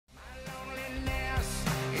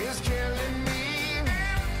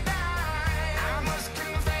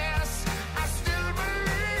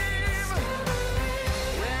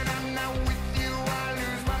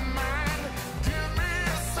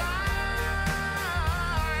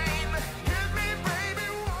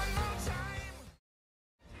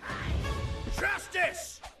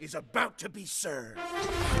is about to be served.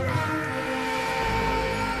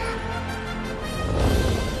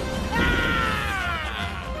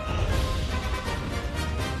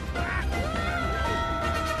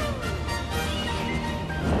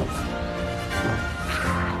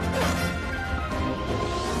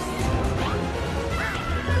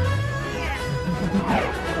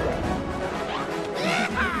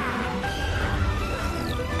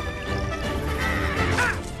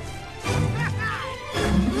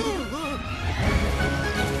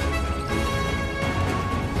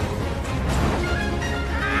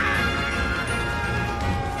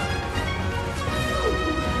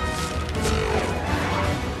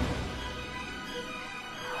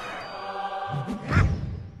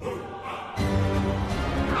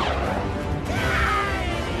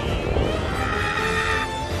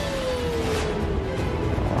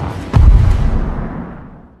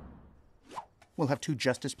 We'll have 2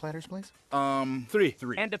 justice platters, please. Three.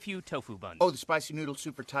 And a few tofu buns. Oh, the spicy noodle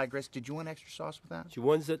soup for Tigress. Did you want extra sauce with that? She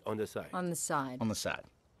wants it on the side. On the side. On the side.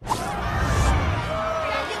 Go,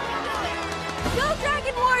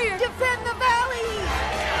 Dragon Warrior! Defend the valley!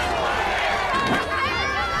 Go,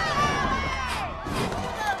 Dragon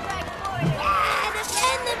Warrior! Yeah,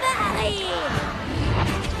 defend the valley!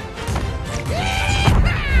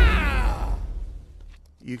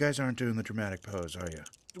 You guys aren't doing the dramatic pose, are you?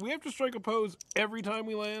 Do we have to strike a pose every time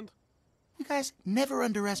we land? You guys never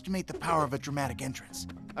underestimate the power of a dramatic entrance.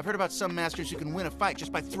 I've heard about some masters who can win a fight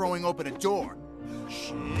just by throwing open a door.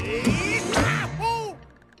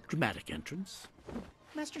 Dramatic entrance.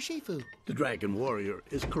 Master Shifu. The Dragon Warrior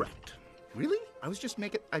is correct. Really? I was just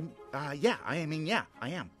making... yeah, I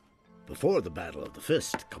am. Before the Battle of the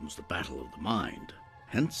Fist comes the Battle of the Mind.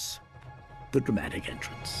 Hence, the dramatic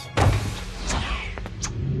entrance.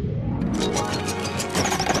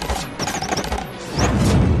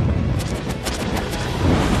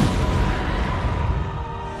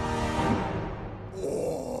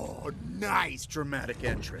 Oh, nice dramatic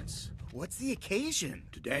entrance. What's the occasion?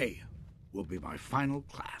 Today will be my final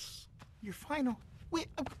class. Your final... Wait,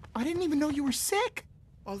 I didn't even know you were sick.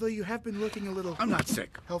 Although you have been looking a little... I'm not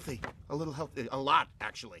sick. Healthy. A little healthy. A lot,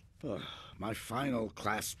 actually. My final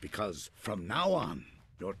class because from now on,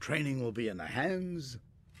 your training will be in the hands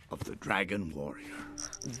of the Dragon Warrior.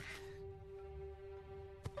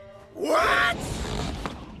 What?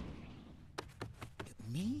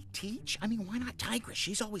 Me teach? I mean, why not Tigress?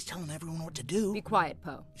 She's always telling everyone what to do. Be quiet,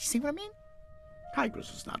 Poe. You see what I mean?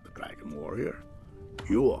 Tigress is not the Dragon Warrior.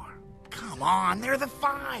 You are. Come on, they're the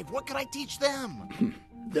 5. What could I teach them?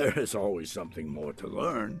 There is always something more to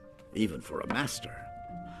learn, even for a master.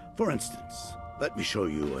 For instance, let me show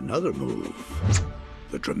you another move.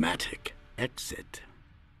 The dramatic exit.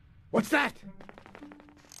 What's that?